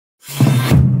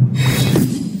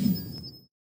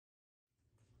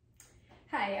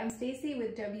Hi, I'm Stacy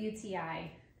with WTI.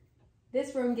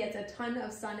 This room gets a ton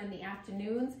of sun in the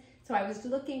afternoons, so I was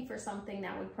looking for something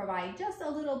that would provide just a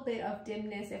little bit of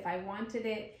dimness if I wanted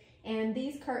it, and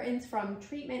these curtains from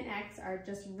Treatmentex are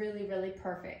just really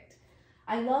perfect.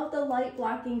 I love the light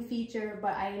blocking feature,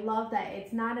 but I love that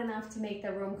it's not enough to make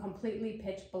the room completely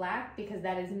pitch black because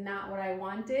that is not what I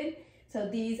wanted, so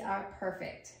these are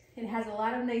perfect. It has a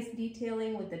lot of nice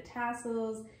detailing with the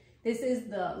tassels. This is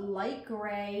the light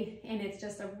gray, and it's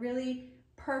just a really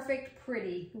perfect,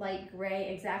 pretty light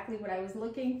gray, exactly what I was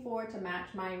looking for to match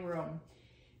my room.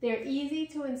 They're easy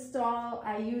to install.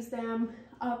 I use them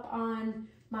up on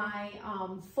my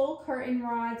full curtain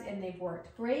rods, and they've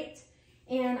worked great.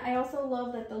 And I also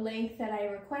love that the length that I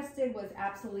requested was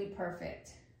absolutely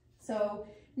perfect. So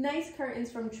nice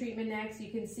curtains from Treatmentex.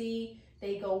 You can see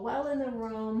they go well in the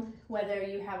room, whether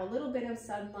you have a little bit of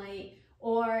sunlight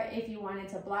or if you wanted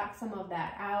to block some of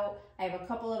that out. I have a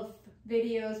couple of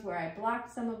videos where I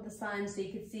blocked some of the sun so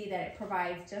you can see that it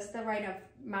provides just the right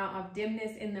amount of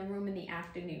dimness in the room in the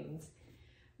afternoons.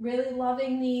 Really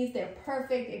loving these. They're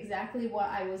perfect, exactly what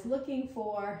I was looking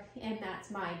for, and that's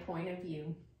my point of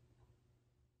view.